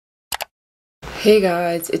Hey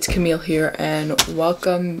guys, it's Camille here and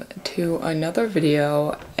welcome to another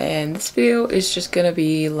video, and this video is just gonna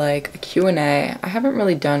be like a Q&A. I haven't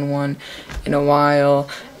really done one in a while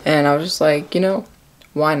and I was just like,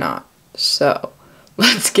 why not? So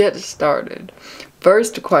let's get started.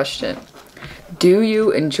 First question, do you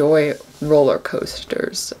enjoy roller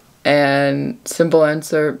coasters? And simple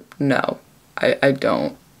answer, no, I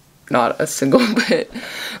don't. Not a single bit.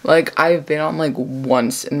 Like, I've been on like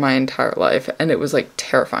once in my entire life and it was like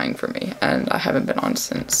terrifying for me, and I haven't been on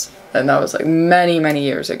since, and that was like many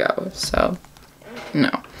years ago, so no.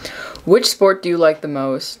 Which sport do you like the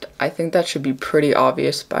most? I think that should be pretty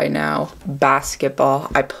obvious by now. Basketball.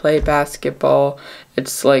 I play basketball.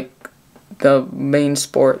 It's like the main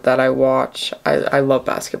sport that I watch. I love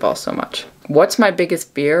basketball so much. What's my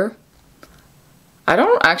biggest fear? I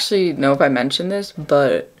don't actually know if I mentioned this,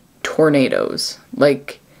 but tornadoes.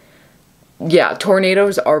 Like, yeah,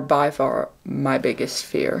 tornadoes are by far my biggest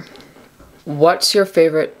fear. What's your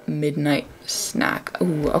favorite midnight snack?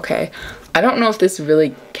 Ooh, okay. I don't know if this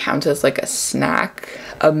really counts as like a snack,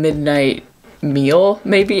 a midnight meal,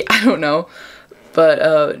 maybe, I don't know. But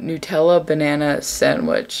Nutella banana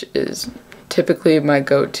sandwich is typically my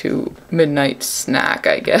go-to midnight snack,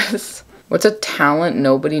 I guess. What's a talent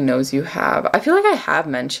nobody knows you have? I feel like I have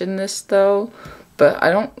mentioned this though, but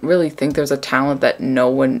I don't really think there's a talent that no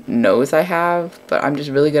one knows I have, but I'm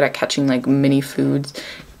just really good at catching like mini foods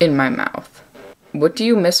in my mouth. What do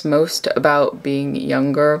you miss most about being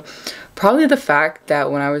younger? Probably the fact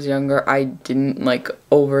that when I was younger, I didn't like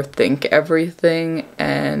overthink everything,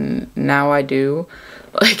 and now I do.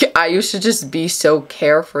 Like, I used to just be so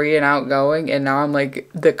carefree and outgoing, and now I'm like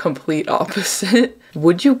the complete opposite.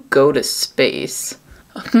 Would you go to space?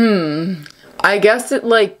 I guess it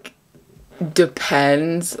like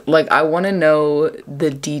depends. Like, I want to know the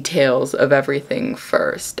details of everything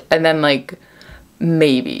first, and then like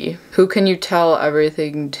maybe. Who can you tell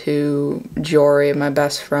everything to? Jory, my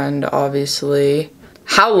best friend, obviously.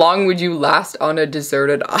 How long would you last on a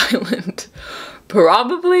deserted island?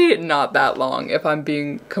 Probably not that long, if I'm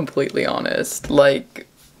being completely honest. Like,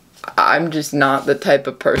 I'm just not the type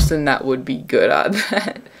of person that would be good at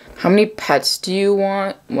that. How many pets do you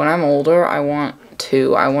want? When I'm older, I want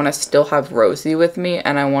 2. I want to still have Rosie with me,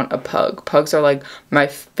 and I want a pug. Pugs are like my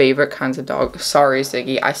favorite kinds of dogs. Sorry,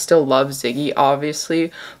 Ziggy. I still love Ziggy,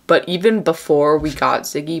 obviously, but even before we got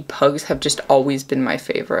Ziggy, pugs have just always been my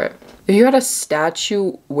favorite. If you had a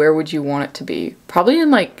statue, where would you want it to be? Probably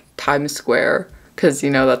in like Times Square, because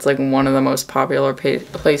that's like one of the most popular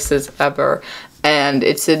places ever, and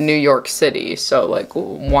it's in New York City, so like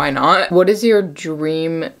why not? What is your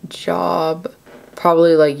dream job?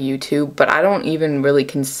 Probably like YouTube, but I don't even really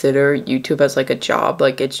consider YouTube as like a job.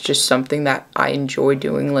 Like, it's just something that I enjoy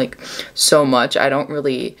doing like so much. I don't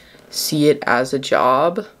really see it as a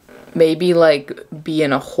job. Maybe like be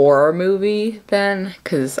in a horror movie then,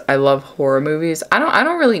 because I love horror movies. I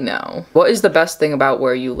don't really know. What is the best thing about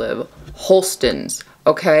where you live? Holston's,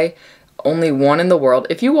 okay? Only one in the world.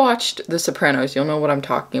 If you watched The Sopranos, you'll know what I'm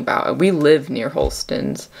talking about. We live near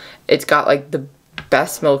Holston's. It's got like the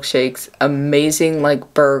best milkshakes, amazing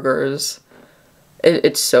like burgers.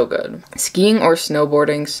 It's so good. Skiing or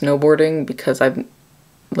snowboarding? Snowboarding, because I've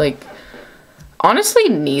like, honestly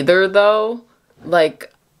neither though.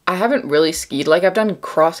 Like, I haven't really skied. Like, I've done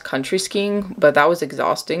cross-country skiing, but that was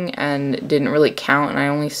exhausting and didn't really count, and I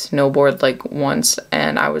only snowboarded like once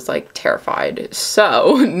and I was like terrified.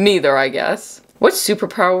 So neither, I guess. What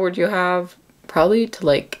superpower would you have? Probably to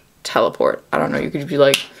like teleport. I don't know, you could be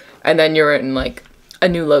like, and then you're in like a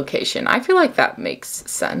new location. I feel like that makes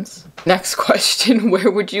sense. Next question, where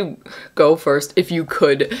would you go first if you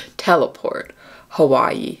could teleport?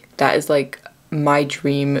 Hawaii. That is like my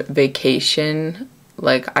dream vacation.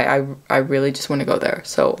 Like, I really just want to go there,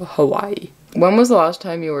 so Hawaii. When was the last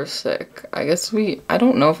time you were sick? I guess I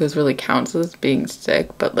don't know if this really counts as being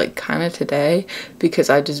sick, but like kind of today, because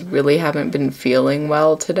I just really haven't been feeling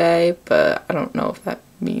well today, but I don't know if that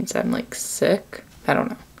means I'm like sick. I don't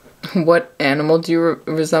know. What animal do you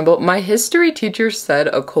resemble? My history teacher said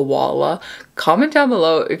a koala. Comment down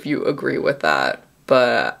below if you agree with that,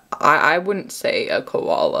 but I wouldn't say a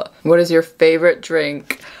koala. What is your favorite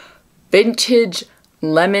drink? Vintage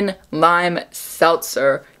lemon lime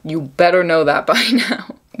seltzer. You better know that by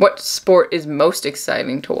now. What sport is most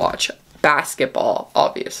exciting to watch? Basketball,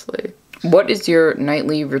 obviously. What is your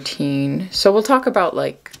nightly routine? So we'll talk about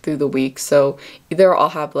like through the week. So either I'll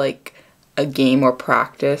have like a game or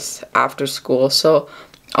practice after school. So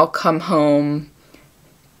I'll come home,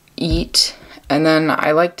 eat, and then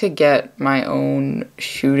I like to get my own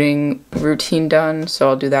shooting routine done. So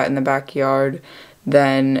I'll do that in the backyard.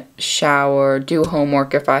 then shower, do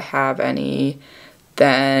homework if I have any,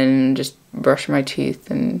 then just brush my teeth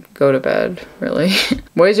and go to bed, really.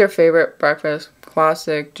 What is your favorite breakfast?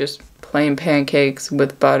 Classic, just plain pancakes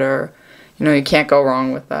with butter. You know, you can't go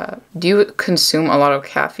wrong with that. Do you consume a lot of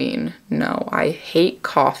caffeine? No, I hate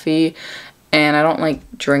coffee and I don't like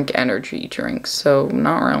drink energy drinks, so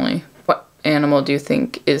not really. What animal do you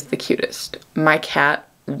think is the cutest? My cat,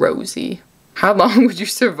 Rosie. How long would you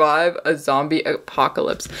survive a zombie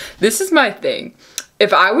apocalypse? This is my thing.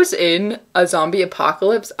 If I was in a zombie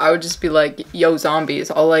apocalypse, I would just be like, yo, zombies,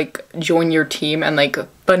 I'll like join your team and like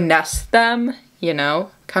finesse them, you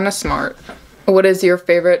know? Kind of smart. What is your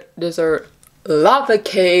favorite dessert? Lava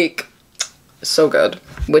cake. So good.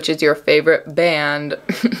 Which is your favorite band?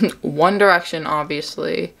 One Direction,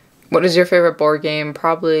 obviously. What is your favorite board game?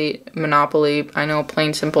 Probably Monopoly. I know,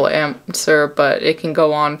 plain simple answer, but it can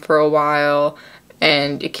go on for a while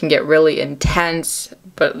and it can get really intense,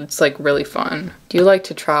 but it's like really fun. Do you like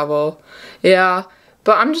to travel? Yeah,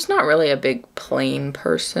 but I'm just not really a big plane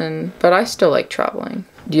person, but I still like traveling.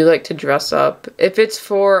 Do you like to dress up? If it's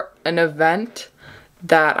for an event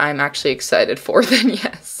that I'm actually excited for, then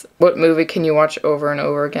yes. What movie can you watch over and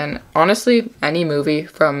over again? Honestly, any movie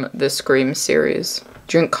from the Scream series.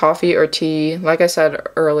 Drink coffee or tea? Like I said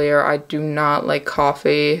earlier, I do not like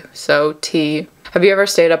coffee, so tea. Have you ever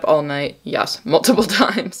stayed up all night? Yes, multiple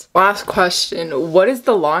times. Last question, what is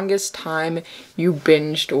the longest time you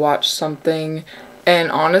binged watched something?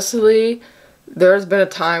 And honestly, there's been a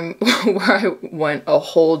time where I went a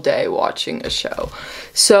whole day watching a show.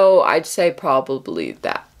 So I'd say probably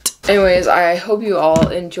that. Anyways, I hope you all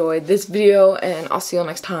enjoyed this video and I'll see you all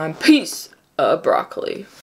next time. Peace, broccoli.